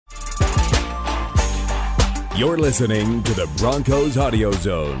You're listening to the Broncos Audio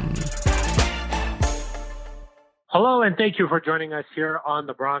Zone. Hello, and thank you for joining us here on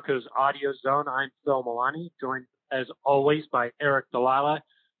the Broncos Audio Zone. I'm Phil Milani, joined as always by Eric Dalala,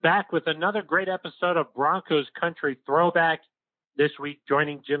 back with another great episode of Broncos Country Throwback. This week,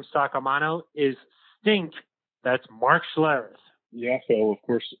 joining Jim Saccomano is Stink. That's Mark Schlereth. Yeah, Phil, of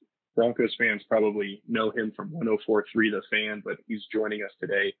course, Broncos fans probably know him from 104.3 The Fan, but he's joining us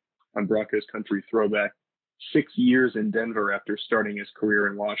today on Broncos Country Throwback. 6 years in Denver after starting his career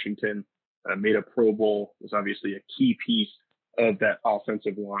in Washington. Made a Pro Bowl, was obviously a key piece of that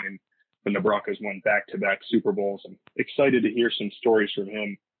offensive line when the Broncos won back-to-back Super Bowls. I'm excited to hear some stories from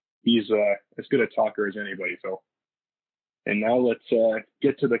him. He's as good a talker as anybody, Phil. And now let's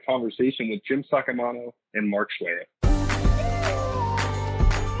get to the conversation with Jim Saccomano and Mark Schlereth.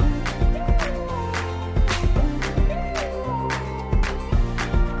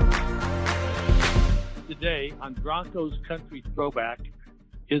 Today on Broncos Country Throwback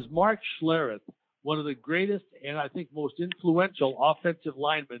is Mark Schlereth, one of the greatest and I think most influential offensive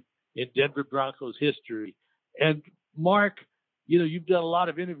linemen in Denver Broncos history. And Mark, you've done a lot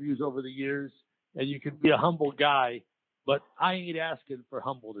of interviews over the years, and you can be a humble guy, but I ain't asking for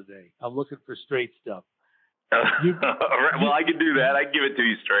humble today. I'm looking for straight stuff. Well, I can do that. I can give it to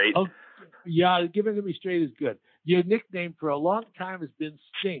you straight. Oh, yeah, giving it to me straight is good. Your nickname for a long time has been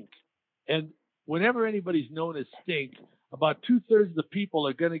Stink. And whenever anybody's known as Stink, about 2/3 of the people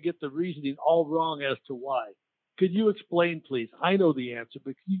are going to get the reasoning all wrong as to why. Could you explain, please? I know the answer,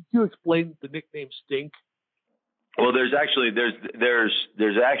 but can you explain the nickname Stink? Well, there's actually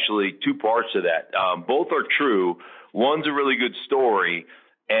two parts to that. Both are true. One's a really good story,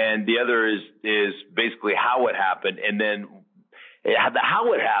 and the other is basically how it happened. And then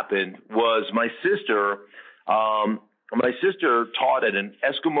how it happened was my sister taught at an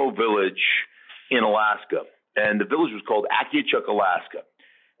Eskimo village in Alaska. And the village was called Akiachuk, Alaska.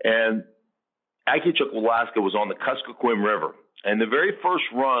 And Akiachuk, Alaska was on the Kuskokwim River. And the very first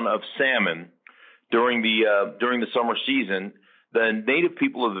run of salmon during the summer season, the native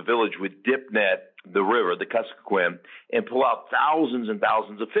people of the village would dip net the river, the Kuskokwim, and pull out thousands and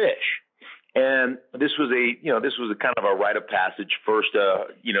thousands of fish. And this was a kind of a rite of passage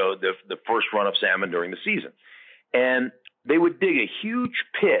the first run of salmon during the season. And they would dig a huge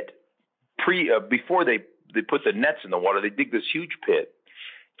pit before they put the nets in the water. They dig this huge pit.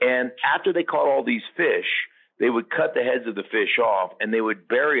 And after they caught all these fish, they would cut the heads of the fish off and they would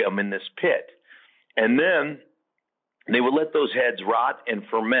bury them in this pit. And then they would let those heads rot and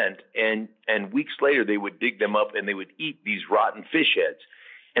ferment. And weeks later, they would dig them up and they would eat these rotten fish heads.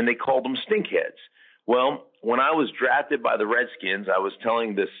 And they called them stinkheads. Well, when I was drafted by the Redskins, I was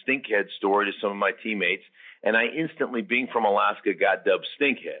telling this stinkhead story to some of my teammates. And I instantly, being from Alaska, got dubbed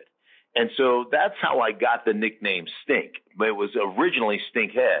Stinkhead. And so that's how I got the nickname Stink, but it was originally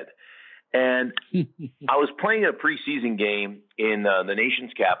Stinkhead. And I was playing a preseason game in the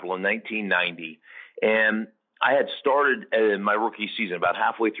nation's capital in 1990, and I had started in my rookie season. About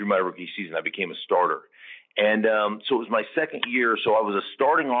halfway through my rookie season, I became a starter. And so it was my second year, so I was a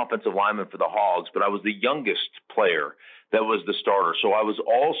starting offensive lineman for the Hogs, but I was the youngest player that was the starter. So I was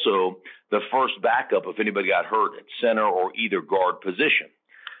also the first backup if anybody got hurt at center or either guard position.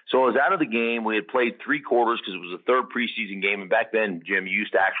 So I was out of the game. We had played 3 quarters because it was the third preseason game. And back then, Jim, you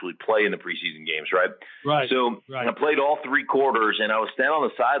used to actually play in the preseason games, right? Right. So I played all 3 quarters, and I was standing on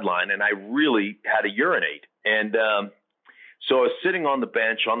the sideline, and I really had to urinate. And so I was sitting on the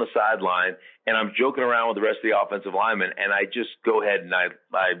bench on the sideline, and I'm joking around with the rest of the offensive linemen, and I just go ahead and I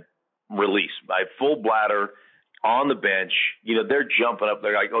release. I full bladder on the bench. They're jumping up.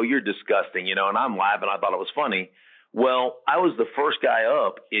 They're like, "Oh, you're disgusting," and I'm laughing. I thought it was funny. Well, I was the first guy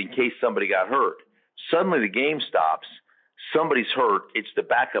up in case somebody got hurt. Suddenly the game stops. Somebody's hurt. It's the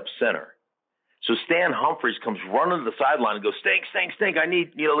backup center. So Stan Humphries comes running to the sideline and goes, "Stink, stink, stink. I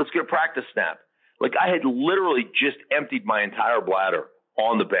need, let's get a practice snap." Like I had literally just emptied my entire bladder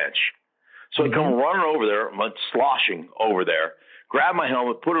on the bench. So I come running over there, I'm like sloshing over there, grab my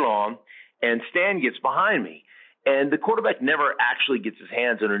helmet, put it on, and Stan gets behind me. And the quarterback never actually gets his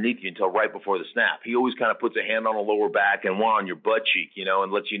hands underneath you until right before the snap. He always kind of puts a hand on the lower back and one on your butt cheek,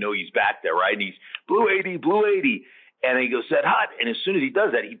 and lets you know he's back there, right? And he's blue 80, blue 80. And he goes, "Set hot." And as soon as he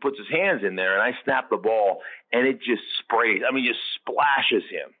does that, he puts his hands in there, and I snap the ball, and it just sprays. Just splashes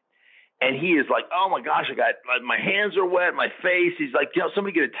him. And he is like, "Oh, my gosh, my hands are wet, my face." He's like,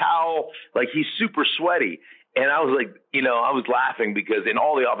 "Somebody get a towel." Like, he's super sweaty. And I was like, I was laughing because, and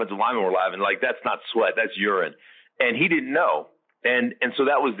all the offensive linemen were laughing, like, "That's not sweat, that's urine." And he didn't know. And so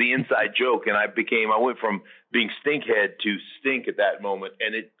that was the inside joke. And I went from being stinkhead to stink at that moment.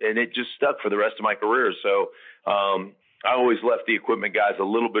 And it just stuck for the rest of my career. So, I always left the equipment guys a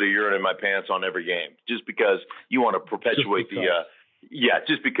little bit of urine in my pants on every game, just because you want to perpetuate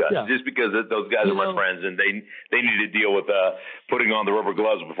just because those guys are my friends and they need to deal with putting on the rubber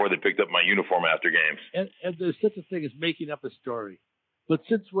gloves before they picked up my uniform after games. And there's such a thing as making up a story. But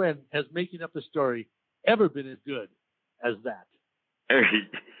since when has making up a story ever been as good as that?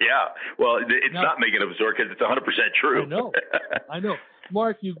 Yeah. Well, it's not making up a story because it's 100% true. I know.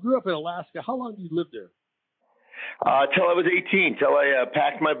 Mark, you grew up in Alaska. How long did you live there? Till I was 18, till I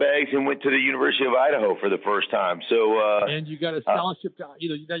packed my bags and went to the University of Idaho for the first time. So, and you got a scholarship to,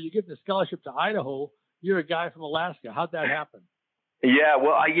 now you're getting a scholarship to Idaho. You're a guy from Alaska. How'd that happen? Yeah,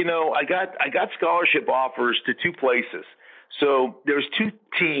 well, I got scholarship offers to two places. So there's two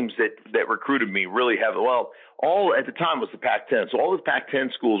teams that recruited me really heavily. Well, all at the time was the Pac-10. So all the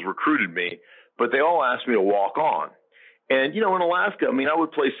Pac-10 schools recruited me, but they all asked me to walk on. And, in Alaska, I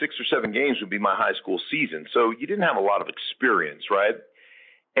would play 6 or 7 games would be my high school season. So you didn't have a lot of experience, right?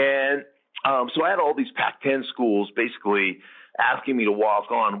 And so I had all these Pac-10 schools basically asking me to walk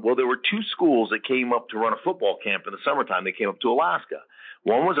on. Well, there were two schools that came up to run a football camp in the summertime. They came up to Alaska.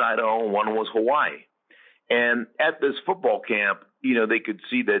 One was Idaho and one was Hawaii. And at this football camp, they could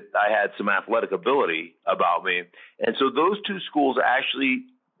see that I had some athletic ability about me. And so those two schools actually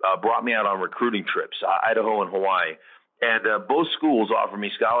brought me out on recruiting trips, Idaho and Hawaii. And both schools offered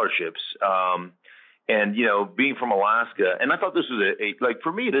me scholarships. And, being from Alaska, and I thought this was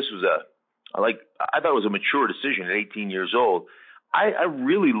for me, this was I thought it was a mature decision at 18 years old. I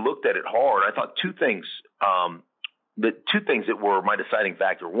really looked at it hard. I thought two things that were my deciding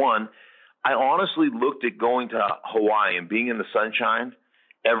factor. One, I honestly looked at going to Hawaii and being in the sunshine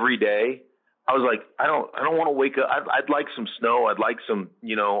every day. I was like, I don't want to wake up. I'd like some snow. I'd like some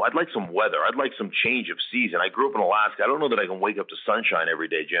weather. I'd like some change of season. I grew up in Alaska. I don't know that I can wake up to sunshine every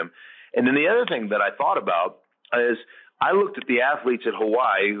day, Jim. And then the other thing that I thought about is I looked at the athletes at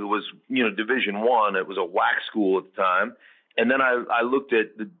Hawaii, who was, Division I. It was a WAC school at the time. And then I looked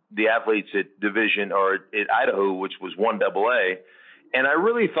at the athletes at at Idaho, which was 1AA. And I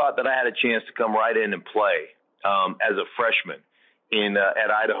really thought that I had a chance to come right in and play as a freshman at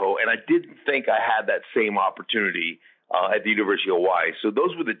Idaho, and I didn't think I had that same opportunity at the University of Hawaii. So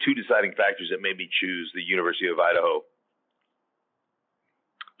those were the two deciding factors that made me choose the University of Idaho.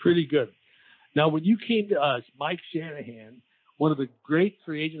 Pretty good. Now, when you came to us, Mike Shanahan, one of the great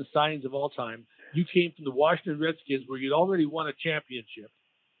free agent signings of all time, you came from the Washington Redskins, where you'd already won a championship.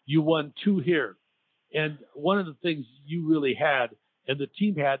 You won 2 here. And one of the things you really had, and the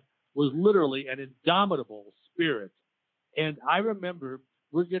team had, was literally an indomitable spirit. And I remember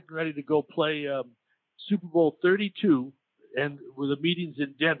we're getting ready to go play Super Bowl 32, and with the meetings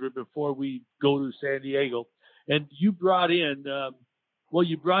in Denver before we go to San Diego. And you brought in,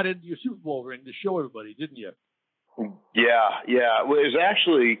 you brought in your Super Bowl ring to show everybody, didn't you? Yeah. Well, it was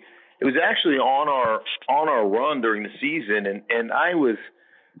actually on our run during the season, and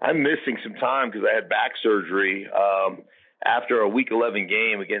I'm missing some time because I had back surgery. After a Week 11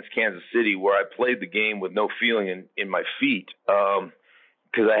 game against Kansas City, where I played the game with no feeling in my feet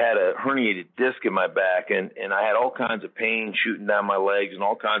because I had a herniated disc in my back, and I had all kinds of pain shooting down my legs and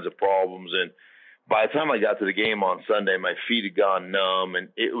all kinds of problems. And by the time I got to the game on Sunday, my feet had gone numb, and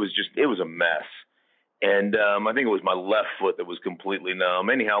it was a mess. And I think it was my left foot that was completely numb.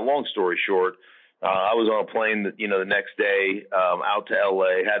 Anyhow, long story short, I was on a plane the next day out to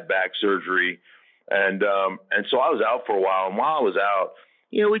LA, had back surgery. And so I was out for a while, and while I was out,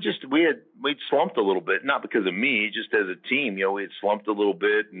 we'd slumped a little bit, not because of me, just as a team, we had slumped a little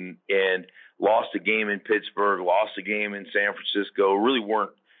bit and lost a game in Pittsburgh, lost a game in San Francisco, really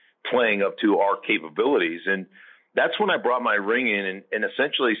weren't playing up to our capabilities. And that's when I brought my ring in and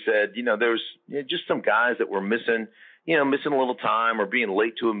essentially said, there's just some guys that were missing a little time or being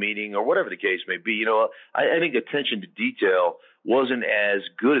late to a meeting or whatever the case may be. I think attention to detail wasn't as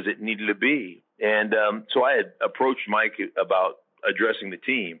good as it needed to be. And so I had approached Mike about addressing the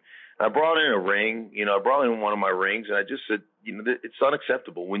team. I brought in a ring, I brought in one of my rings, and I just said, it's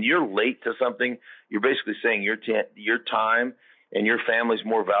unacceptable. When you're late to something, you're basically saying your time and your family's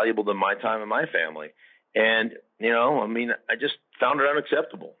more valuable than my time and my family. And, I just found it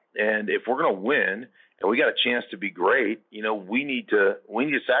unacceptable. And if we're going to win and we got a chance to be great, we need to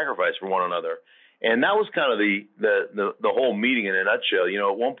sacrifice for one another. And that was kind of the whole meeting in a nutshell.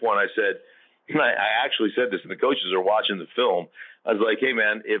 At one point I said, I actually said this, and the coaches are watching the film. I was like, hey,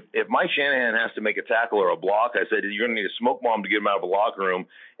 man, if Mike Shanahan has to make a tackle or a block, I said, you're going to need a smoke bomb to get him out of a locker room,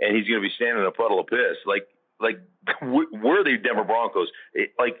 and he's going to be standing in a puddle of piss. Like, we're the Denver Broncos.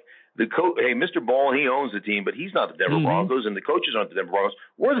 Hey, Mr. Ball, he owns the team, but he's not the Denver Broncos, and the coaches aren't the Denver Broncos.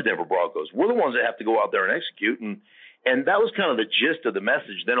 We're the Denver Broncos. We're the ones that have to go out there and execute. And that was kind of the gist of the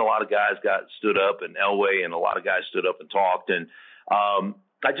message. Then a lot of guys stood up, and Elway and a lot of guys stood up and talked. And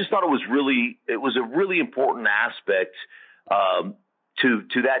I just thought it was a really important aspect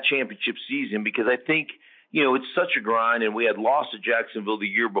to that championship season, because I think, it's such a grind, and we had lost to Jacksonville the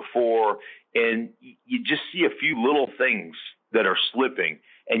year before, and you just see a few little things that are slipping,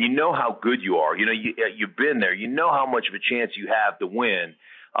 and you know how good you are. You've been there. You know how much of a chance you have to win.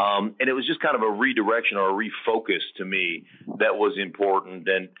 And it was just kind of a redirection or a refocus to me that was important,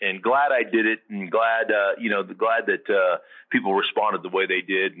 and glad I did it, and glad that people responded the way they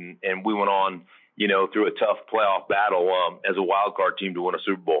did, and we went on, through a tough playoff battle as a wild card team to win a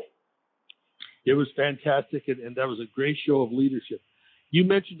Super Bowl. It was fantastic, and that was a great show of leadership. You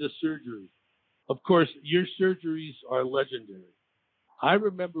mentioned the surgery. Of course, your surgeries are legendary. I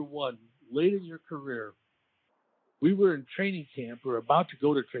remember one late in your career. We were in training camp, or about to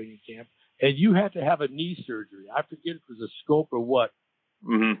go to training camp, and you had to have a knee surgery. I forget if it was a scope or what.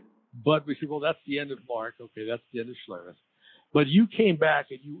 Mm-hmm. But we said, well, that's the end of Mark. Okay, that's the end of Schlereth. But you came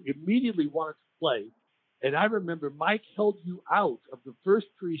back, and you immediately wanted to play. And I remember Mike held you out of the first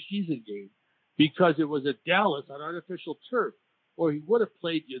preseason game because it was at Dallas on artificial turf, or he would have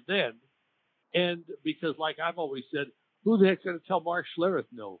played you then. And because, like I've always said, who the heck's going to tell Mark Schlereth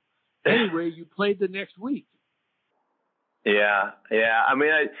no? Anyway, you played the next week. Yeah. I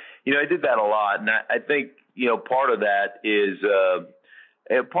mean, I did that a lot, and I think part of that is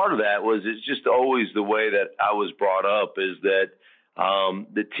it's just always the way that I was brought up, is that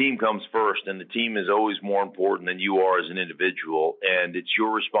the team comes first, and the team is always more important than you are as an individual, and it's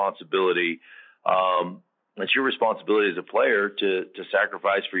your responsibility. It's your responsibility as a player to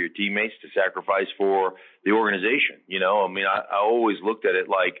sacrifice for your teammates, to sacrifice for the organization. I mean, I always looked at it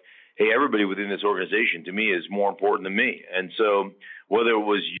like, hey, everybody within this organization to me is more important than me. And so whether it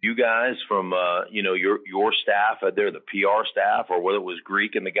was you guys from, your staff there, the PR staff, or whether it was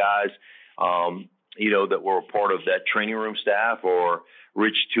Greek and the guys, that were a part of that training room staff, or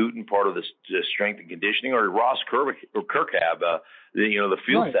Rich Tootin, part of the strength and conditioning, or Ross Kirkhab, the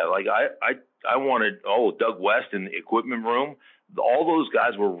field staff. Like I wanted, Doug West in the equipment room. All those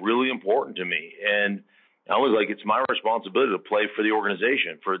guys were really important to me. And I was like, it's my responsibility to play for the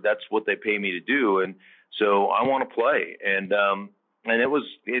organization. That's what they pay me to do, and so I want to play. And there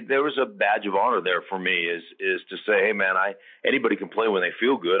was a badge of honor there for me, is to say, hey man, anybody can play when they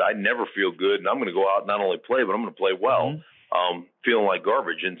feel good. I never feel good, and I'm going to go out and not only play, but I'm going to play well, feeling like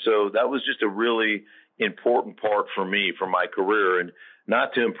garbage. And so that was just a really important part for me for my career, and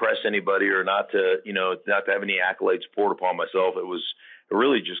not to impress anybody, or not to have any accolades poured upon myself. It was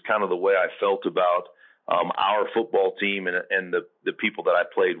really just kind of the way I felt about our football team and the people that I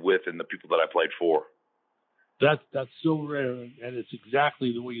played with and the people that I played for. That's so rare, and it's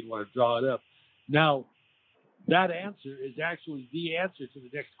exactly the way you'd want to draw it up. Now, that answer is actually the answer to the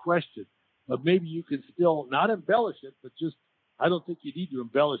next question, but maybe you can still not embellish it, but just, I don't think you need to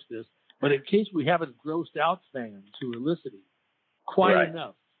embellish this, but in case we haven't grossed out fans who are listening quite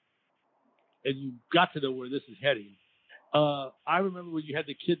enough, and you've got to know where this is heading. I remember when you had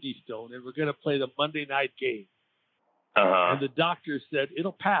the kidney stone and we're going to play the Monday night game. And the doctor said,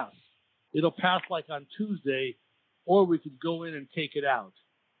 it'll pass. It'll pass like on Tuesday, or we can go in and take it out.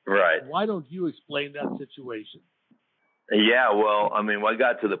 Right. Why don't you explain that situation? Yeah, well, I mean, I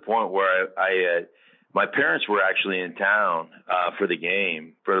got to the point where my parents were actually in town for the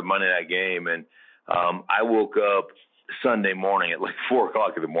game, for the Monday night game. And I woke up Sunday morning at like 4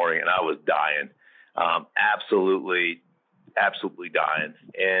 o'clock in the morning, and I was dying. Absolutely dying.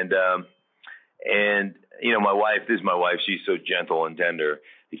 And my wife, she's so gentle and tender,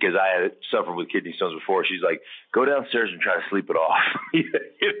 because I had suffered with kidney stones before. She's like, go downstairs and try to sleep it off.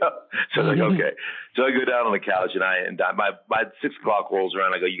 So I'm like, okay. So I go down on the couch, and by 6 o'clock rolls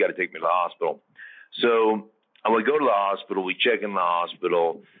around. I go, you got to take me to the hospital. So I would go to the hospital. We check in the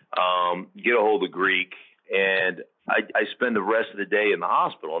hospital, get a hold of Greek, and I spend the rest of the day in the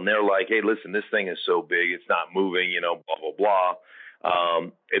hospital, and they're like, hey, listen, this thing is so big, it's not moving, blah, blah,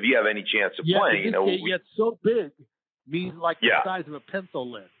 blah. If you have any chance of playing, it's so big means like the size of a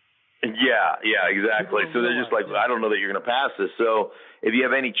pencil lid. Yeah, exactly. So they're just like, I don't know that you're going to pass this. So if you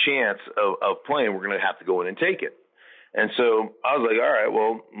have any chance of playing, we're going to have to go in and take it. And so I was like, all right,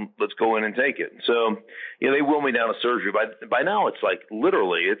 well, let's go in and take it. So, they wheel me down to surgery. By now it's like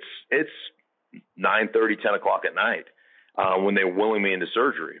literally it's 9:30, 10 o'clock at night when they're wheeling me into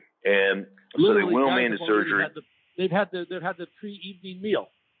surgery. And literally, so they wheel me into surgery. They've had the pre-evening meal.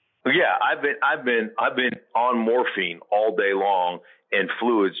 Yeah, I've been on morphine all day long and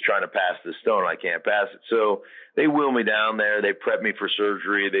fluids trying to pass the stone. I can't pass it. So they wheel me down there. They prep me for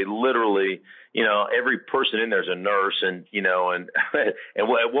surgery. They literally, every person in there is a nurse, and and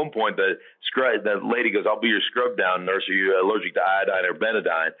at one point the lady goes, "I'll be your scrub down nurse. Are you allergic to iodine or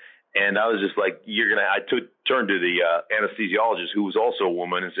Benadine?" And I was just like, I turned to the anesthesiologist, who was also a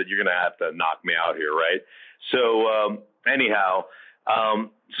woman, and said, "You're gonna have to knock me out here, right?" So anyhow.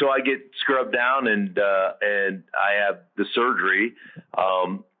 So I get scrubbed down and I have the surgery,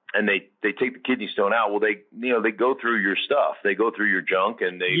 and they take the kidney stone out. Well, they go through your stuff. They go through your junk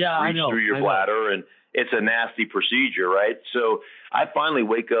and they reach through your bladder, and it's a nasty procedure, right? So I finally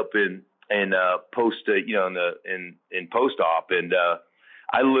wake up in post, in post-op, and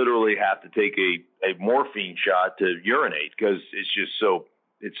I literally have to take a morphine shot to urinate because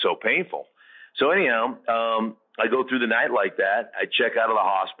it's so painful. So anyhow, I go through the night like that. I check out of the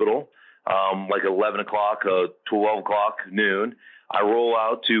hospital, like 11 o'clock, 12 o'clock, noon. I roll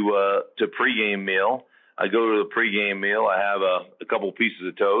out to pregame meal. I go to the pregame meal. I have a couple pieces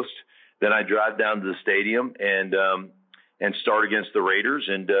of toast. Then I drive down to the stadium and start against the Raiders.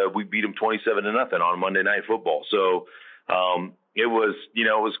 And we beat them 27-0 on Monday Night Football. So it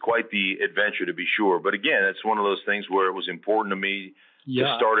was quite the adventure, to be sure. But again, it's one of those things where it was important to me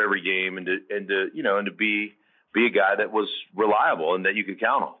to start every game and to be a guy that was reliable and that you could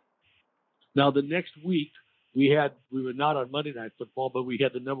count on. Now, the next week, we were not on Monday Night Football, but we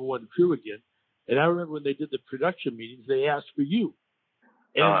had the number one crew again. And I remember when they did the production meetings, they asked for you.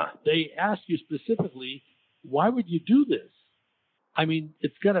 And they asked you specifically, why would you do this? I mean,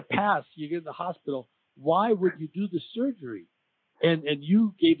 it's going to pass. You get in the hospital. Why would you do the surgery? And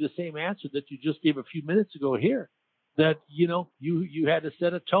you gave the same answer that you just gave a few minutes ago here, that, you had to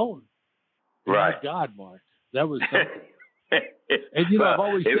set a tone. Right. My God, Mark. That was something. And I've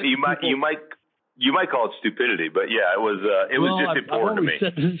always said you might call it stupidity, but yeah, it was just important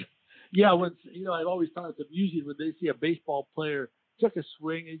to me. I've always thought it's amusing when they see a baseball player took a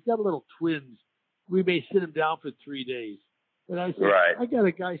swing and he's got a little twinge. We may sit him down for 3 days. And I said, I got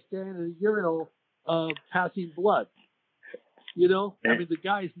a guy standing in a urinal passing blood. I mean, the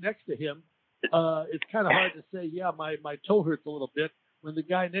guy's next to him. It's kind of hard to say, my toe hurts a little bit when the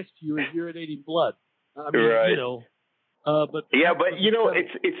guy next to you is urinating blood. I mean, but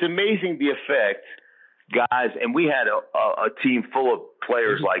it's amazing the effect, guys. And we had a team full of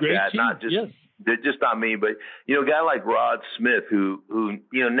players like that, not just not me, but a guy like Rod Smith, who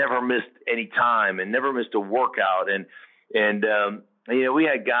never missed any time and never missed a workout, and we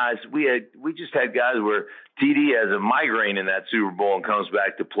had guys. We just had guys where TD has a migraine in that Super Bowl and comes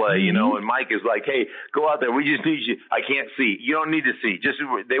back to play. And Mike is like, "Hey, go out there. We just need you. I can't see. You don't need to see. Just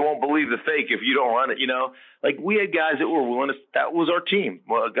they won't believe the fake if you don't run it." Like we had guys that were willing to. That was our team.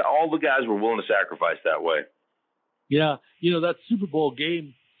 Well, all the guys were willing to sacrifice that way. Yeah, that Super Bowl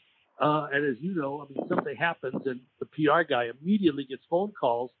game. And as you know, I mean, something happens and the PR guy immediately gets phone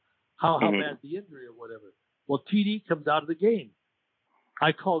calls. How bad the injury or whatever. Well, TD comes out of the game.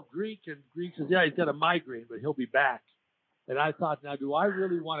 I called Greek, and Greek says, he's got a migraine, but he'll be back. And I thought, now, do I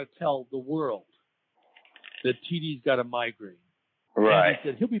really want to tell the world that TD's got a migraine? Right. And he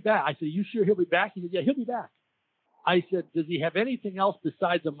said, he'll be back. I said, you sure he'll be back? He said, yeah, he'll be back. I said, does he have anything else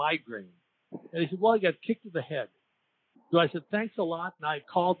besides a migraine? And he said, well, he got kicked in the head. So I said, thanks a lot. And I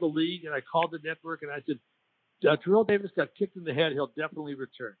called the league, and I called the network, and I said, Terrell Davis got kicked in the head. He'll definitely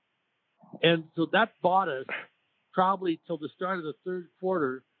return. And so that bought us probably till the start of the third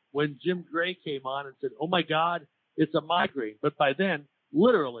quarter when Jim Gray came on and said, oh, my God, it's a migraine. But by then,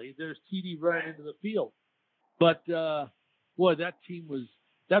 literally, there's TD running into the field. But, that team was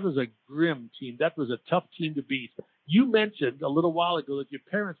a grim team. That was a tough team to beat. You mentioned a little while ago that your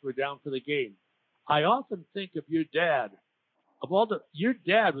parents were down for the game. I often think of your dad. Your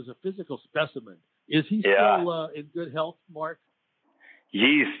dad was a physical specimen. Is he still in good health, Mark?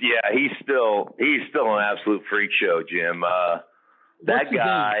 He's still an absolute freak show, Jim. That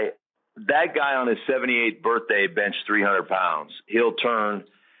guy on his 78th birthday benched 300 pounds. He'll turn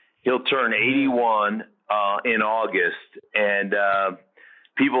 81 in August, and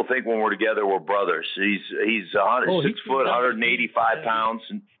people think when we're together we're brothers. He's 6 foot, 185 pounds,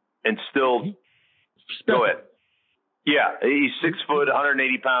 and still. Go ahead. Yeah, he's 6 foot,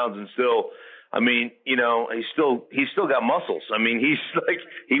 180 pounds, and still. I mean, he's still got muscles. I mean, he's like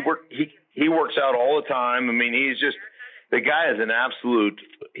he works out all the time. I mean, the guy is an absolute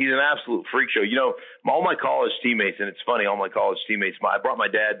freak show. All my college teammates, and it's funny, all my college teammates. I brought my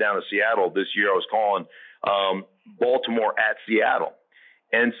dad down to Seattle this year. I was calling Baltimore at Seattle,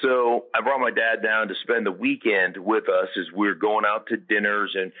 And so I brought my dad down to spend the weekend with us as we were going out to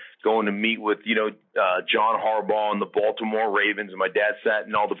dinners and going to meet with, John Harbaugh and the Baltimore Ravens. And my dad sat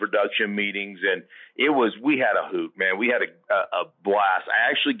in all the production meetings, and we had a hoot, man. We had a blast. I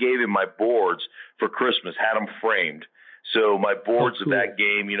actually gave him my boards for Christmas, had them framed. So my boards of that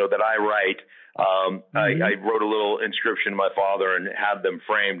game, that I write, I wrote a little inscription to my father and had them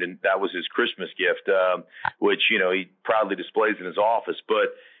framed, and that was his Christmas gift, which, he proudly displays in his office.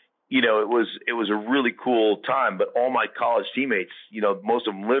 But, it was a really cool time. But all my college teammates, most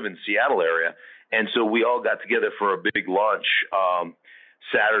of them live in Seattle area. And so we all got together for a big lunch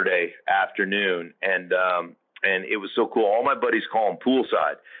Saturday afternoon. And it was so cool. All my buddies call him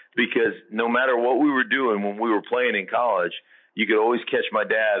Poolside, because no matter what we were doing when we were playing in college, you could always catch my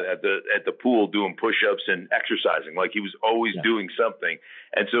dad at the pool doing push-ups and exercising. Like, he was always doing something.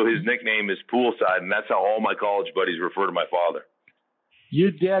 And so his nickname is Poolside, and that's how all my college buddies refer to my father.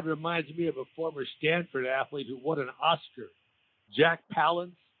 Your dad reminds me of a former Stanford athlete who won an Oscar, Jack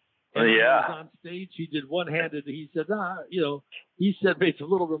Palance. And he was on stage. He did one-handed. He said, made some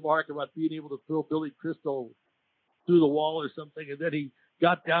little remark about being able to throw Billy Crystal through the wall or something, and then he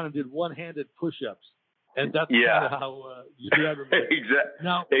got down and did one-handed push-ups. And that's kind of how you dad reminds me.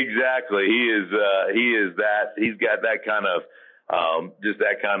 Exactly. He is that. He's got that kind of just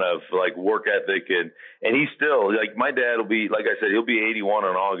that kind of like work ethic, and he's still, like, my dad will be, like I said, he'll be 81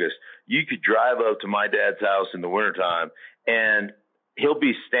 in August. You could drive up to my dad's house in the wintertime, and he'll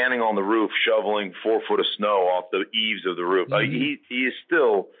be standing on the roof shoveling 4 foot of snow off the eaves of the roof. Like, he is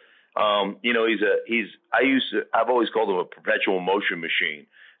still, I've always called him a perpetual motion machine.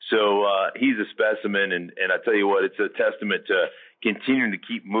 So he's a specimen, and I tell you what, it's a testament to continuing to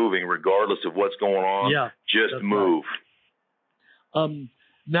keep moving regardless of what's going on. Yeah, just move. Right.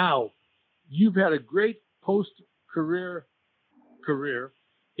 Now, you've had a great post-career career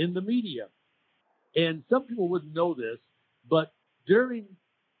in the media, and some people wouldn't know this, but during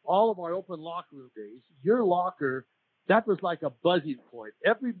all of our open locker room days, your locker, that was like a buzzing point.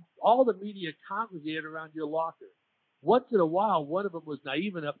 All the media congregated around your locker. Once in a while, one of them was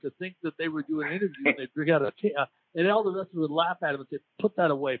naive enough to think that they were doing an interview, and they'd bring out and all the rest of them would laugh at him and say, put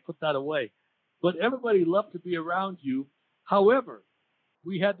that away. But everybody loved to be around you. However,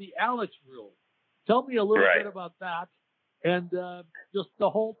 we had the Alex rule. Tell me a little bit about that and just the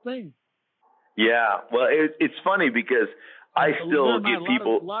whole thing. Yeah, well, it's funny because I still get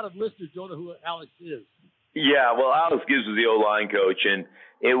people. A lot of listeners don't know who Alex is. Yeah, well, Alex Gibbs was the O-line coach, and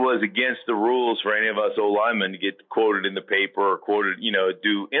it was against the rules for any of us O-linemen to get quoted in the paper or quoted,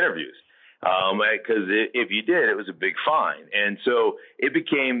 do interviews. Because if you did, it was a big fine. And so it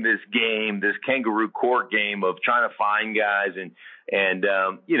became this game, this kangaroo court game of trying to find guys and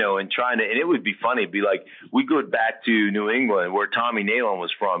trying to, and it would be funny. It'd be like, we go back to New England where Tommy Nalen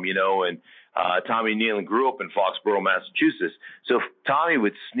was from, and Tommy Nalen grew up in Foxborough, Massachusetts. So Tommy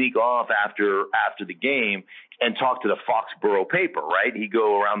would sneak off after the game and talk to the Foxborough paper, right? He'd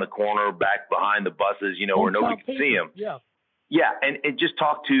go around the corner, back behind the buses, where nobody could see him. Yeah. Yeah, and just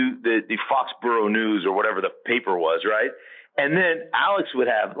talk to the Foxborough News or whatever the paper was, right? And then Alex would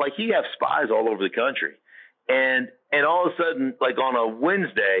have, he'd have spies all over the country. And all of a sudden, like on a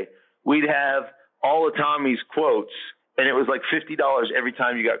Wednesday, we'd have all of Tommy's quotes, and it was like $50 every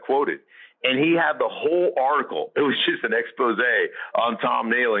time you got quoted. And he had the whole article. It was just an expose on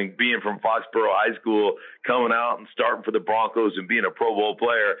Tom Nalen being from Foxborough High School, coming out and starting for the Broncos and being a Pro Bowl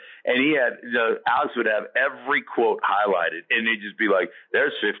player. And he had, Alex would have every quote highlighted, and he'd just be like,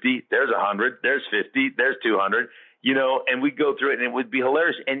 there's 50, there's 100, there's 50, there's 200, and we'd go through it, and it would be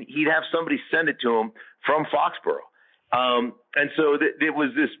hilarious. And he'd have somebody send it to him from Foxborough. And so it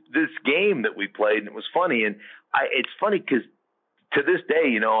was this game that we played, and it was funny. And it's funny because to this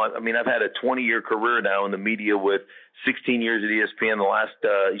day, I've had a 20-year career now in the media with 16 years at ESPN, the last,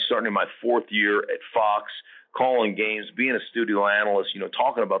 starting in my 4th year at Fox, calling games, being a studio analyst,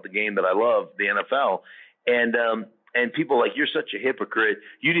 talking about the game that I love, the NFL. And people are like, you're such a hypocrite.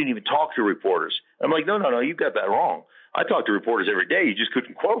 You didn't even talk to reporters. I'm like, no, you got that wrong. I talk to reporters every day. You just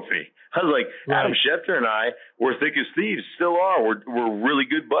couldn't quote me. I was like, Adam Schefter and I were thick as thieves, still are. We're really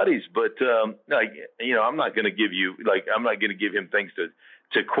good buddies, but I'm not going to give him things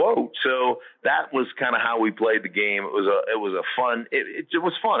to quote. So that was kind of how we played the game. It was a fun. It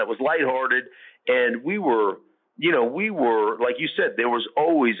was fun. It was lighthearted, and we were like you said, there was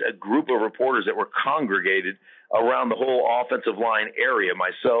always a group of reporters that were congregated around the whole offensive line area,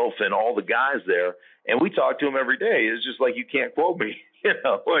 myself and all the guys there. And we talked to him every day. It's just like, you can't quote me, And it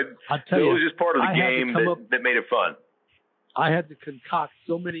was just part of the game that made it fun. I had to concoct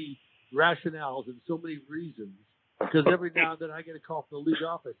so many rationales and so many reasons because every now and then I get a call from the league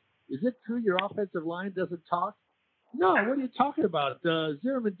office. Is it true your offensive line doesn't talk? No, what are you talking about?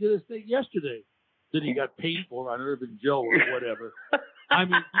 Zimmerman did his thing yesterday. Then he got paid for on Irvin Joe or whatever. I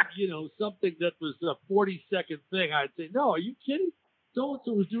mean, something that was a 40-second thing. I'd say, no, are you kidding?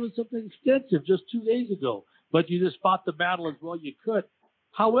 So-and-so was doing something extensive just 2 days ago, but you just fought the battle as well you could.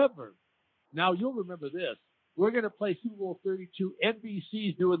 However, now you'll remember this. We're going to play Super Bowl 32.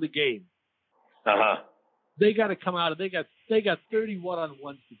 NBC's doing the game. Uh-huh. They got to come out, and they got 30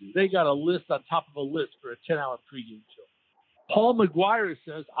 one-on-ones to do. They got a list on top of a list for a 10-hour pregame show. Paul McGuire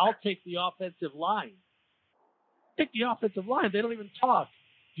says, I'll take the offensive line. Take the offensive line. They don't even talk.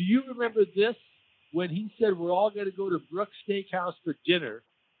 Do you remember this when he said we're all going to go to Brooks Steakhouse for dinner,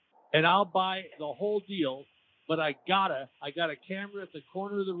 and I'll buy the whole deal, but I got a camera at the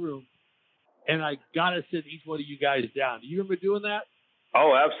corner of the room, and I got to sit each one of you guys down. Do you remember doing that?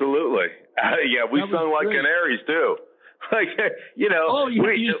 Oh, absolutely. Yeah, we sung like canaries, too. Oh,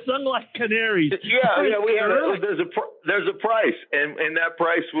 you sung like canaries. Yeah, we had there's a price, and that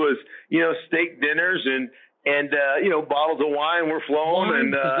price was steak dinners and bottles of wine were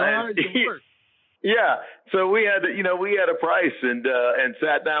flowing yeah. So we had a price and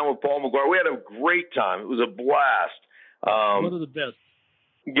sat down with Paul McGuire. We had a great time. It was a blast. One of the best.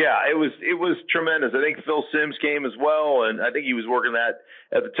 Yeah, it was tremendous. I think Phil Simms came as well, and I think he was working that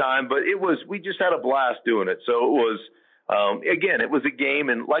at the time. But we just had a blast doing it. So it was. Again, it was a game,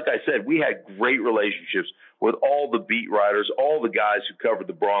 and like I said, we had great relationships with all the beat writers, all the guys who covered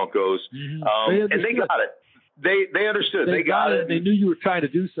the Broncos, and they got it. They understood. They got it. They knew you were trying to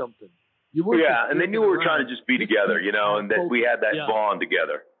do something. And they knew we were trying to just be together, and that we had that bond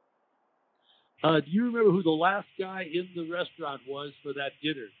together. Do you remember who the last guy in the restaurant was for that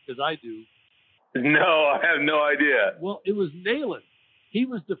dinner? Because I do. No, I have no idea. Well, it was Nalen. He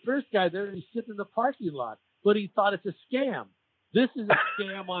was the first guy there, and he's sitting in the parking lot. But he thought it's a scam. This is a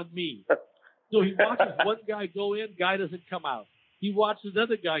scam on me. So he watches one guy go in, guy doesn't come out. He watches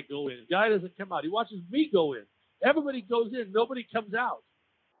another guy go in, guy doesn't come out. He watches me go in. Everybody goes in, nobody comes out.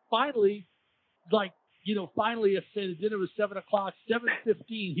 Finally, if say the dinner was 7 o'clock, 7:15,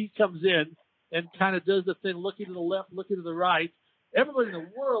 he comes in and kind of does the thing, looking to the left, looking to the right. Everybody in the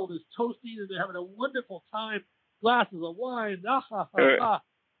world is toasting and they're having a wonderful time. Glasses of wine,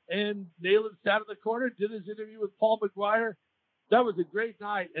 And Nalen sat in the corner, did his interview with Paul McGuire. That was a great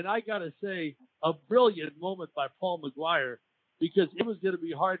night. And I got to say, a brilliant moment by Paul McGuire, because it was going to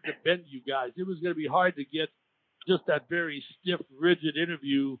be hard to bend you guys. It was going to be hard to get just that very stiff, rigid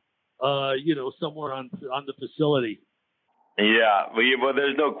interview, somewhere on the facility. Yeah, but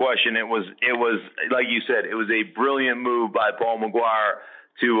there's no question. It was like you said, it was a brilliant move by Paul McGuire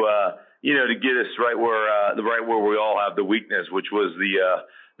to get us right where we all have the weakness, which was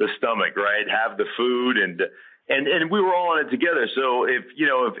the stomach, right? Have the food and we were all in it together. So if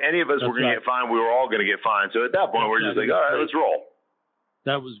any of us were going to get fined, we were all going to get fined. So at that point, we're just like, all right, let's roll.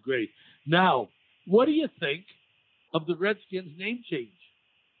 That was great. Now, what do you think of the Redskins name change?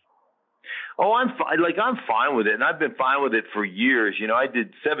 Oh, I'm fine with it, and I've been fine with it for years. I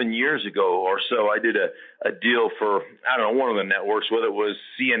did 7 years ago or so. I did a deal for one of the networks, whether it was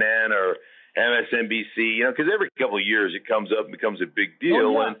CNN or MSNBC, because every couple of years it comes up and becomes a big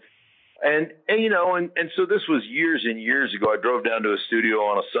deal. Oh, yeah. And so this was years and years ago. I drove down to a studio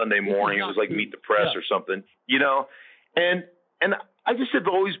on a Sunday morning. It was like Meet the Press or something, and I just I've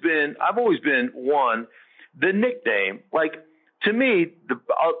always been one, the nickname, to me,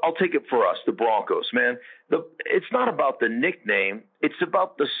 I'll take it for us, the Broncos, man. It's not about the nickname. It's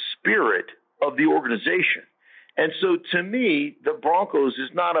about the spirit of the organization. And so to me, the Broncos is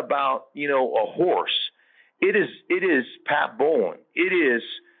not about, a horse. It is Pat Bowlen. It is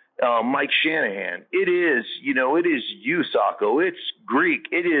Mike Shanahan. It is you, Sacco. It's Greek.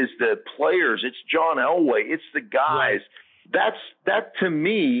 It is the players. It's John Elway. It's the guys. Right. That to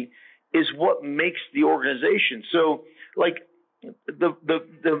me is what makes the organization. So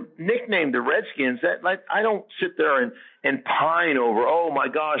the nickname, the Redskins, I don't sit there and pine over, oh my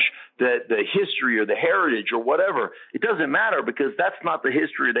gosh, the history or the heritage or whatever. It doesn't matter, because that's not the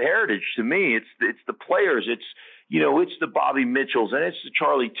history or the heritage to me. It's the players. It's the Bobby Mitchells, and it's the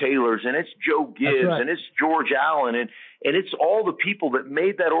Charlie Taylors, and it's Joe Gibbs, and it's George Allen, and it's all the people that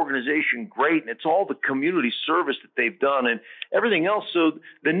made that organization great, and it's all the community service that they've done and everything else. So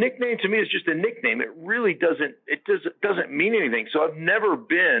the nickname to me is just a nickname. It really doesn't mean anything. So I've never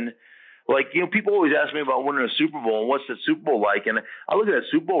been people always ask me about winning a Super Bowl and what's the Super Bowl like. And I look at that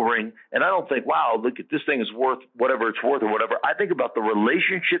Super Bowl ring and I don't think, wow, look at this thing is worth whatever it's worth or whatever. I think about the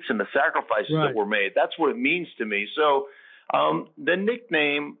relationships and the sacrifices that were made. That's what it means to me. So the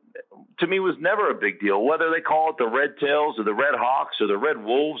nickname, to me was never a big deal, whether they call it the Red Tails or the Red Hawks or the Red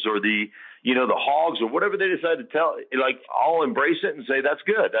Wolves or the Hogs or whatever they decide to tell. Like, I'll embrace it and say that's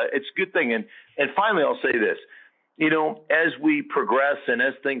good. It's a good thing. And finally, I'll say this. As we progress and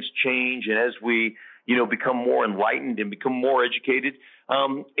as things change and as we become more enlightened and become more educated,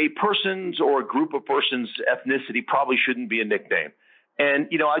 a person's or a group of persons' ethnicity probably shouldn't be a nickname. And,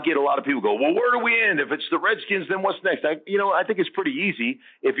 I get a lot of people go, well, where do we end? If it's the Redskins, then what's next? I think it's pretty easy.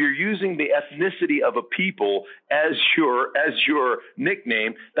 If you're using the ethnicity of a people as your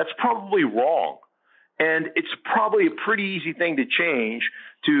nickname, that's probably wrong. And it's probably a pretty easy thing to change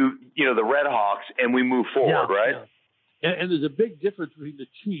to, the Red Hawks, and we move forward, right? Yeah. And there's a big difference between the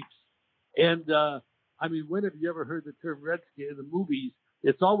Chiefs and, when have you ever heard the term Redskin in the movies?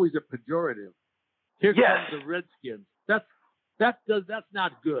 It's always a pejorative. Here comes the Redskins. That's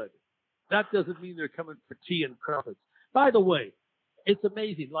not good. That doesn't mean they're coming for tea and crumpets. By the way, it's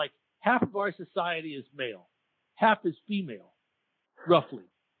amazing. Like, half of our society is male, half is female, roughly.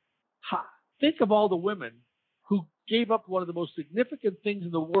 Think of all the women who gave up one of the most significant things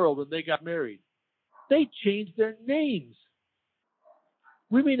in the world when they got married. They changed their names.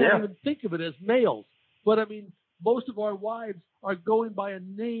 We may not even think of it as males, but most of our wives are going by a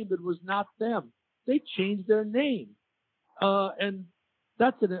name that was not them. They changed their name. And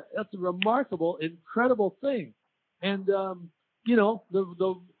that's a remarkable, incredible thing. And, the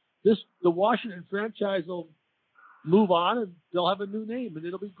Washington franchise will move on and they'll have a new name and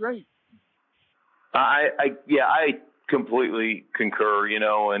it'll be great. I completely concur,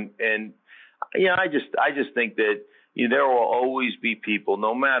 I just think that there will always be people,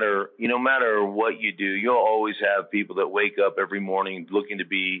 no matter what you do, you'll always have people that wake up every morning looking to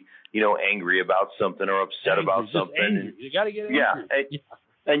be, angry about something or upset about something. Angry. You got to get angry. Yeah.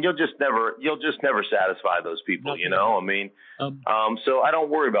 And you'll just never satisfy those people, so I don't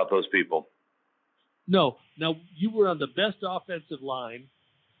worry about those people. No. Now, you were on the best offensive line,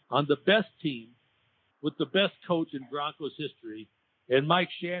 on the best team, with the best coach in Broncos history, and Mike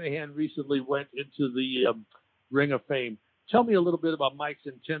Shanahan recently went into the Ring of Fame. Tell me a little bit about Mike's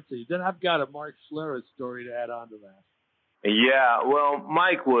intensity. Then I've got a Mark Schlereth story to add on to that. Yeah, well,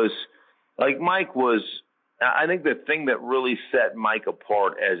 Mike was, I think the thing that really set Mike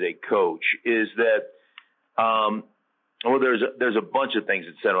apart as a coach is that, there's a bunch of things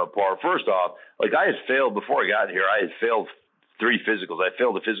that set him apart. First off, I had failed before I got here. I had failed 3 physicals. I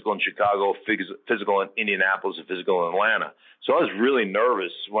failed a physical in Chicago, physical in Indianapolis, a physical in Atlanta. So I was really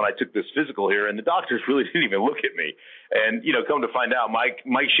nervous when I took this physical here, and the doctors really didn't even look at me. And, come to find out, Mike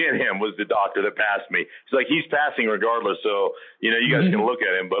Shanahan was the doctor that passed me. It's like, he's passing regardless, so, you guys can look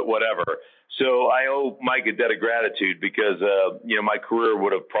at him, but whatever. So I owe Mike a debt of gratitude because, my career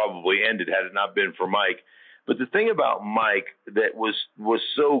would have probably ended had it not been for Mike. But the thing about Mike that was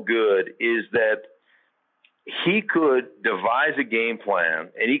so good is that he could devise a game plan,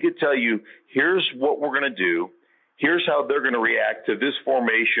 and he could tell you, here's what we're going to do. Here's how they're going to react to this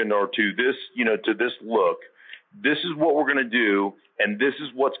formation or to this, to this look. This is what we're going to do, and this is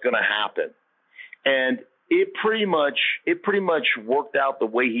what's going to happen. And it pretty much worked out the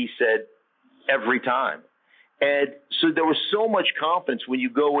way he said every time. And so there was so much confidence when you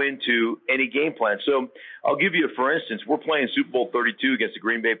go into any game plan. So I'll give you for instance, we're playing Super Bowl 32 against the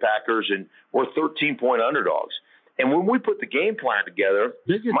Green Bay Packers, and we're 13-point underdogs. And when we put the game plan together,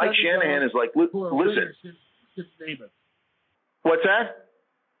 Mike Shanahan is like, listen. Since Namath. What's that?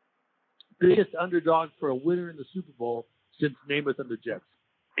 Biggest underdog for a winner in the Super Bowl since Namath and the Jets.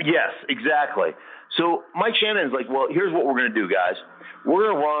 Yes, exactly. So Mike Shanahan is like, well, here's what we're going to do, guys. We're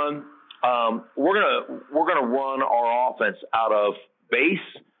going to run. We're gonna run our offense out of base,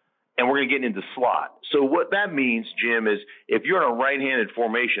 and we're gonna get into slot. So what that means, Jim, is if you're in a right-handed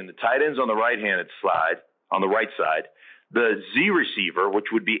formation, the tight end's on the right-handed side, on the right side. The Z receiver, which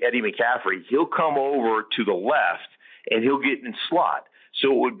would be Eddie McCaffrey, he'll come over to the left and he'll get in slot.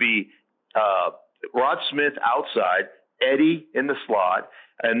 So it would be Rod Smith outside, Eddie in the slot,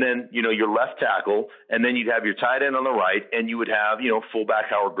 and then, your left tackle, and then you'd have your tight end on the right, and you would have, fullback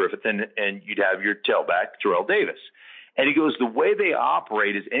Howard Griffith, and you'd have your tailback Terrell Davis. And he goes, the way they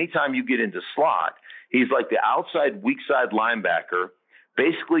operate is anytime you get into slot, he's like the outside weak side linebacker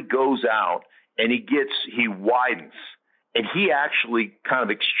basically goes out and he widens, and he actually kind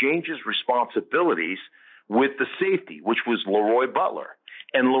of exchanges responsibilities with the safety, which was Leroy Butler.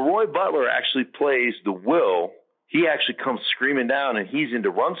 And Leroy Butler actually plays the will. He actually comes screaming down, and he's into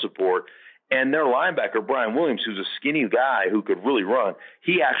run support. And their linebacker, Brian Williams, who's a skinny guy who could really run,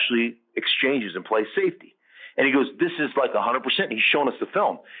 he actually exchanges and plays safety. And he goes, this is like 100%. He's showing us the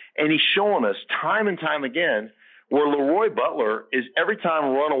film. And he's showing us time and time again where Leroy Butler is every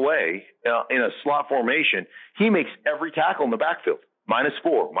time run away in a slot formation, he makes every tackle in the backfield.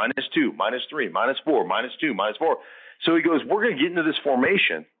 -4, -2, -3, -4, -2, -4. So he goes, we're going to get into this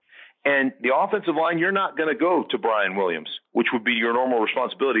formation. And the offensive line, you're not going to go to Brian Williams, which would be your normal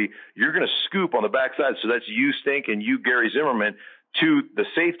responsibility. You're going to scoop on the backside. So that's you, Stink, and you, Gary Zimmerman, to the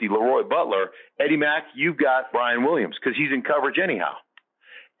safety, Leroy Butler. Eddie Mack, you've got Brian Williams because he's in coverage anyhow.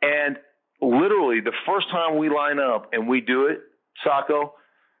 And literally the first time we line up and we do it, Sacco,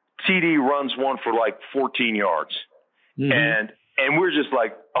 TD runs one for like 14 yards. Mm-hmm. And we're just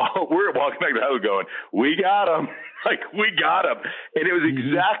like, oh, we're walking back to the house going, we got him. Like, we got him. And it was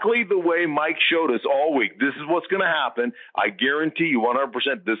exactly the way Mike showed us all week. This is what's going to happen. I guarantee you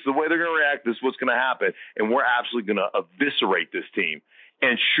 100% this is the way they're going to react. This is what's going to happen. And we're absolutely going to eviscerate this team.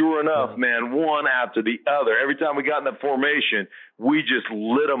 And sure enough, man, one after the other, every time we got in that formation, we just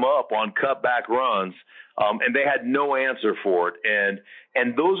lit them up on cutback runs. And they had no answer for it.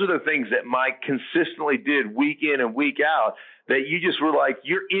 And those are the things that Mike consistently did week in and week out, that you just were like,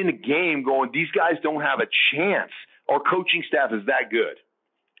 you're in a game going, these guys don't have a chance. Our coaching staff is that good.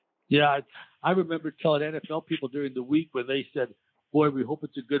 Yeah, I remember telling NFL people during the week when they said, boy, we hope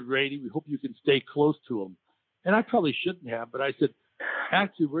it's a good rating. We hope you can stay close to them. And I probably shouldn't have, but I said,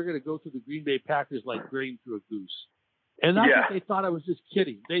 actually, we're going to go through the Green Bay Packers like grain through a goose. And I think they thought I was just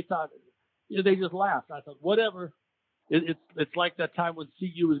kidding. They thought, they just laughed. I thought, whatever. It's like that time when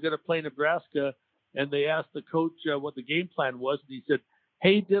CU was going to play Nebraska, and they asked the coach what the game plan was, and he said,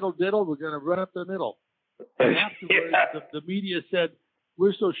 hey, diddle, diddle, we're going to run up the middle. And afterwards, the media said,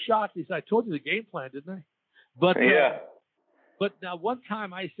 we're so shocked. He said, I told you the game plan, didn't I? But now one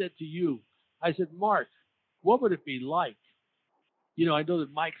time I said to you, I said, Mark, what would it be like? I know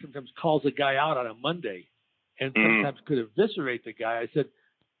that Mike sometimes calls a guy out on a Monday and sometimes could eviscerate the guy. I said,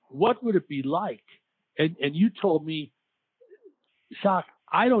 what would it be like? And you told me, Shock,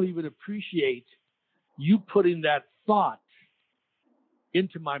 I don't even appreciate you putting that thought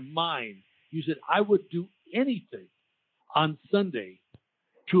into my mind. You said, I would do anything on Sunday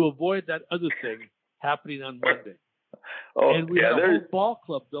to avoid that other thing happening on Monday. And we had a whole ball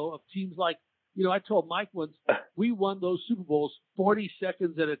club, though, of teams like, I told Mike once, we won those Super Bowls 40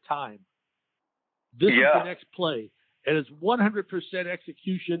 seconds at a time. This is the next play. And it's 100%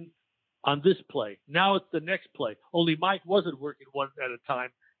 execution on this play. Now it's the next play. Only Mike wasn't working one at a time.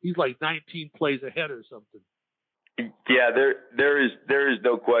 He's like 19 plays ahead or something. Yeah, there is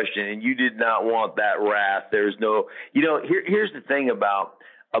no question, and you did not want that wrath. There's no, here's the thing about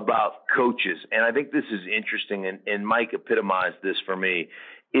coaches, and I think this is interesting, and Mike epitomized this for me,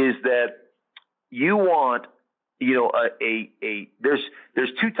 is that you want, there's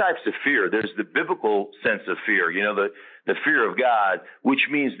two types of fear. There's the biblical sense of fear, the fear of God, which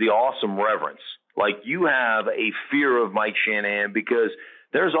means the awesome reverence. Like, you have a fear of Mike Shanahan because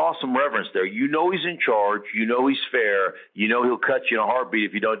there's awesome reverence there. He's in charge. He's fair. He'll cut you in a heartbeat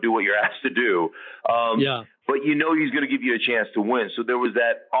if you don't do what you're asked to do. But he's going to give you a chance to win. So there was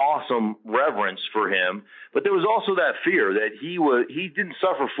that awesome reverence for him. But there was also that fear that he didn't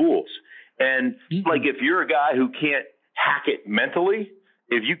suffer fools. And like, if you're a guy who can't hack it mentally,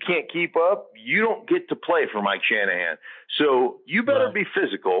 if you can't keep up, you don't get to play for Mike Shanahan. So you better be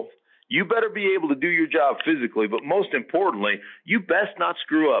physical. You better be able to do your job physically, but most importantly, you best not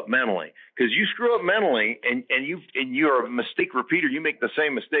screw up mentally. Because you screw up mentally, and you're a mistake repeater. You make the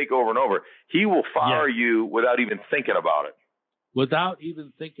same mistake over and over. He will fire you without even thinking about it. Without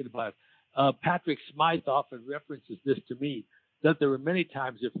even thinking about it. Patrick Smythe often references this to me, that there were many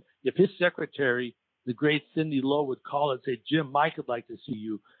times if his secretary, the great Cindy Lowe, would call and say, Jim, Mike would like to see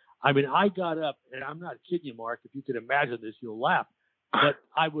you. I mean, I got up, and I'm not kidding you, Mark. If you could imagine this, you'll laugh. But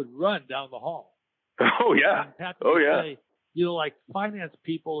I would run down the hall. Oh, yeah. And Patrick would say, like finance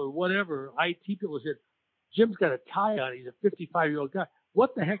people or whatever, IT people said, Jim's got a tie on. He's a 55-year-old guy.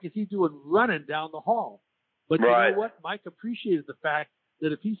 What the heck is he doing running down the hall? But you know what? Mike appreciated the fact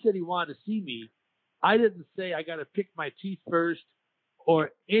that if he said he wanted to see me, I didn't say I got to pick my teeth first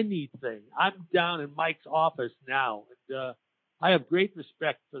or anything. I'm down in Mike's office now. And I have great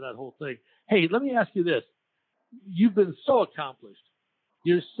respect for that whole thing. Hey, let me ask you this. You've been so accomplished.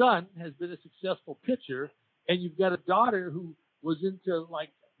 Your son has been a successful pitcher, and you've got a daughter who was into,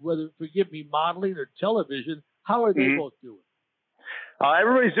 forgive me, modeling or television. How are they both doing?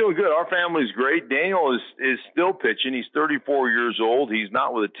 Everybody's doing good. Our family's great. Daniel is still pitching. He's 34 years old. He's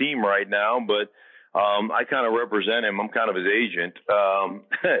not with a team right now, but I kind of represent him. I'm kind of his agent.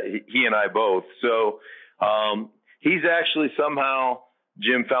 He and I both. So he's actually somehow,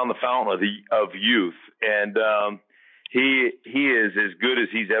 Jim, found the fountain of youth, and he is as good as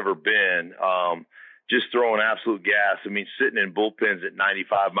he's ever been. just throwing absolute gas. I mean, sitting in bullpens at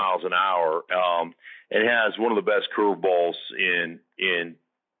 95 miles an hour. It has one of the best curveballs in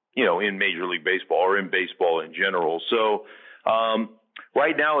Major League Baseball or in baseball in general. So,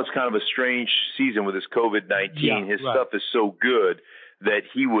 right now it's kind of a strange season with this COVID-19. Yeah, His right. stuff is so good that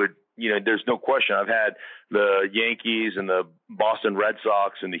he would, there's no question. I've had the Yankees and the Boston Red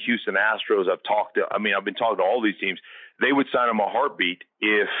Sox and the Houston Astros. I've been talking to all these teams. They would sign him a heartbeat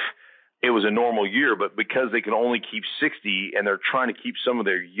if it was a normal year, but because they can only keep 60 and they're trying to keep some of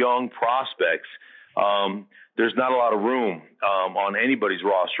their young prospects, there's not a lot of room on anybody's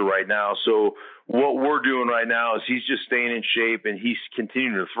roster right now. So what we're doing right now is he's just staying in shape and he's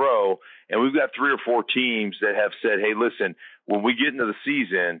continuing to throw. And we've got 3 or 4 teams that have said, hey, listen, when we get into the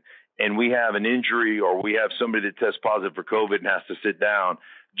season and we have an injury or we have somebody that tests positive for COVID and has to sit down,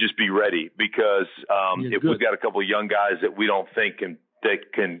 just be ready because if we've got a couple of young guys that we don't think can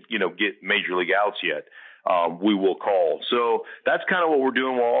get major league outs yet, we will call. So that's kind of what we're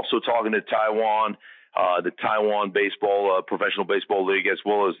doing. We're also talking to Taiwan, the Taiwan baseball, professional baseball league, as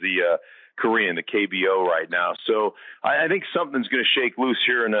well as the Korean, the KBO right now. So I think something's going to shake loose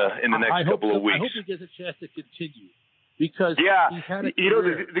here in the next couple of weeks. I hope he gets a chance to continue because he's had a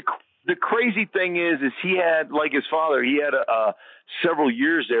career. The crazy thing is he had, like his father, he had several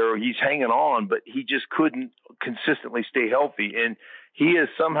years there. He's hanging on, but he just couldn't consistently stay healthy. And he has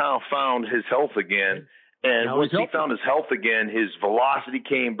somehow found his health again. And now once he found his health again, his velocity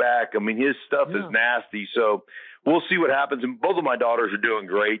came back. I mean, his stuff is nasty. So we'll see what happens. And both of my daughters are doing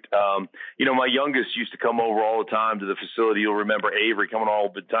great. My youngest used to come over all the time to the facility. You'll remember Avery coming all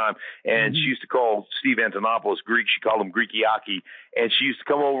the time. And she used to call Steve Antonopoulos Greek. She called him Greekiaki. And she used to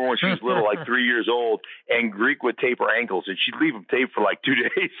come over when she was little, like 3 years old, and Greek would tape her ankles. And she'd leave them taped for like 2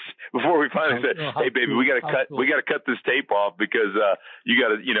 days before we finally said, hey, baby, we got to cut this tape off because you got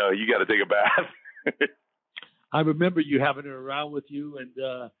to take a bath. I remember you having her around with you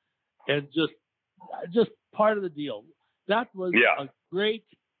and just part of the deal. That was a great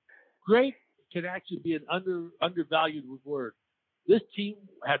can actually be an undervalued word. This team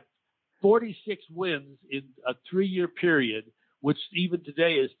had 46 wins in a 3-year period, which even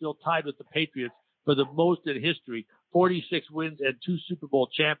today is still tied with the Patriots for the most in history. 46 wins and 2 Super Bowl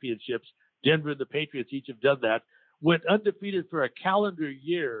championships. Denver and the Patriots each have done that. Went undefeated for a calendar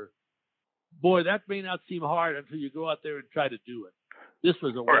year. Boy, that may not seem hard until you go out there and try to do it. This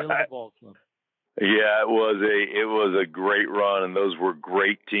was a whale of a ball club. Yeah, it was a great run, and those were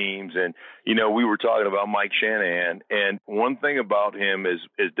great teams. And we were talking about Mike Shanahan, and one thing about him is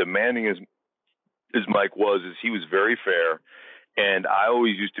demanding as Mike was, is he was very fair. And I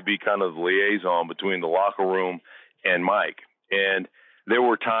always used to be kind of the liaison between the locker room and Mike. And there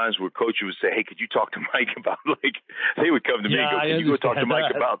were times where coaches would say, hey, could you talk to Mike about, they would come to me and go, can you go talk to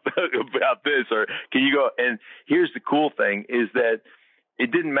Mike about this? Or can you go? And here's the cool thing is that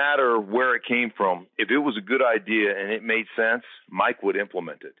it didn't matter where it came from. If it was a good idea and it made sense, Mike would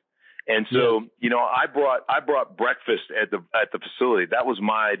implement it. And so, I brought breakfast at the facility. That was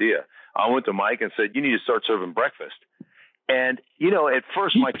my idea. I went to Mike and said, you need to start serving breakfast. And, at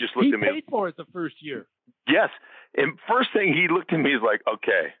first Mike just looked at me. He paid for it the first year. Yes. And first thing he looked at me is like,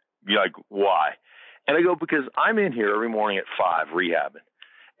 okay. You're like, why? And I go, because I'm in here every morning at 5 rehabbing.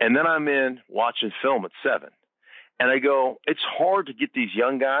 And then I'm in watching film at 7. And I go, it's hard to get these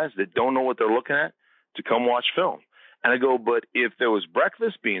young guys that don't know what they're looking at to come watch film. And I go, but if there was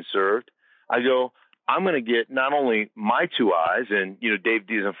breakfast being served, I go, I'm going to get not only my 2 eyes and, Dave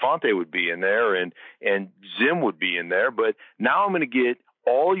DeZinfante would be in there and Zim would be in there, but now I'm going to get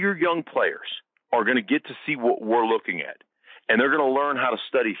all your young players are going to get to see what we're looking at. And they're going to learn how to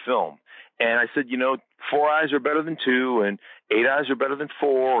study film. And I said, 4 eyes are better than 2 and 8 eyes are better than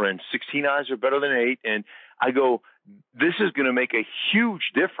 4 and 16 eyes are better than 8. And I go, this is going to make a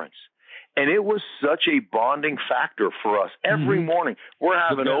huge difference. And it was such a bonding factor for us. Every morning we're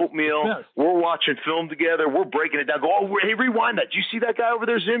having oatmeal. We're watching film together. We're breaking it down. Go, oh, hey, rewind that. Do you see that guy over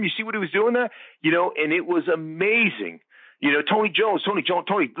there, Zim? You see what he was doing there? And it was amazing. Tony Jones,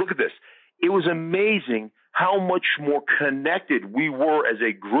 look at this. It was amazing how much more connected we were as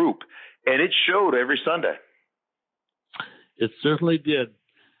a group. And it showed every Sunday. It certainly did.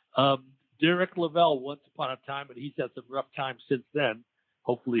 Derek Lavelle, once upon a time, and he's had some rough times since then.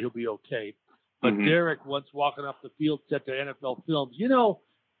 Hopefully he'll be okay. But Derek, once walking off the field, said to NFL Films,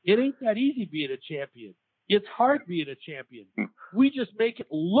 it ain't that easy being a champion. It's hard being a champion. We just make it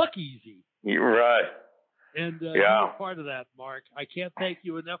look easy. You're right. And you're part of that, Mark. I can't thank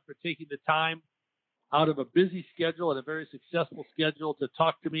you enough for taking the time out of a busy schedule and a very successful schedule to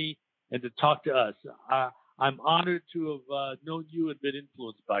talk to me and to talk to us. I'm honored to have known you and been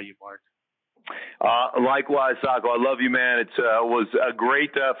influenced by you, Mark. Likewise, Sacco. I love you, man. It was a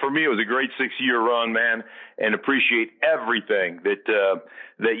great, for me, it was a great 6-year run, man, and appreciate everything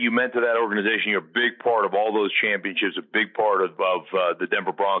that you meant to that organization. You're a big part of all those championships, a big part of the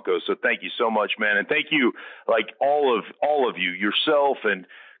Denver Broncos. So thank you so much, man. And thank you, like all of you, yourself and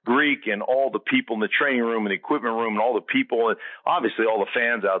Greek and all the people in the training room and the equipment room and all the people and obviously all the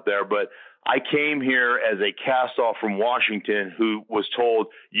fans out there. But I came here as a cast-off from Washington who was told,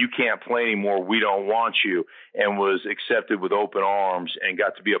 you can't play anymore, we don't want you, and was accepted with open arms and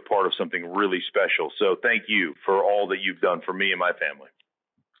got to be a part of something really special. So thank you for all that you've done for me and my family.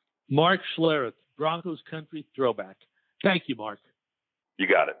 Mark Schlereth, Broncos Country Throwback. Thank you, Mark. You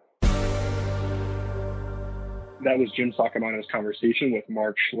got it. That was Jim Saccomano's conversation with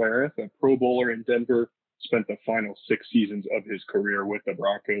Mark Schlereth, a Pro Bowler in Denver, spent the final 6 seasons of his career with the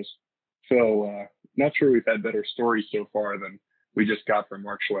Broncos. So not sure we've had better stories so far than we just got from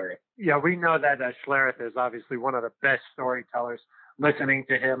Mark Schlereth. Yeah, we know that Schlereth is obviously one of the best storytellers. Listening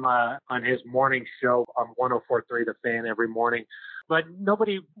to him on his morning show on 104.3 The Fan every morning. But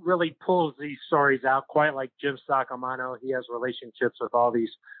nobody really pulls these stories out quite like Jim Saccomano. He has relationships with all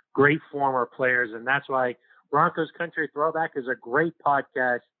these great former players, and that's why Broncos Country Throwback is a great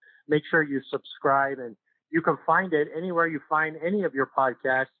podcast. Make sure you subscribe, and you can find it anywhere you find any of your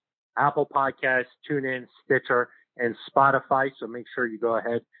podcasts. Apple Podcasts, TuneIn, Stitcher, and Spotify. So make sure you go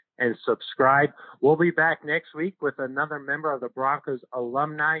ahead and subscribe. We'll be back next week with another member of the Broncos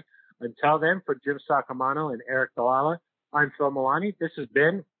alumni. Until then, for Jim Saccomano and Eric Dalala, I'm Phil Milani. This has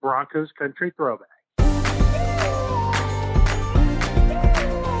been Broncos Country Throwback.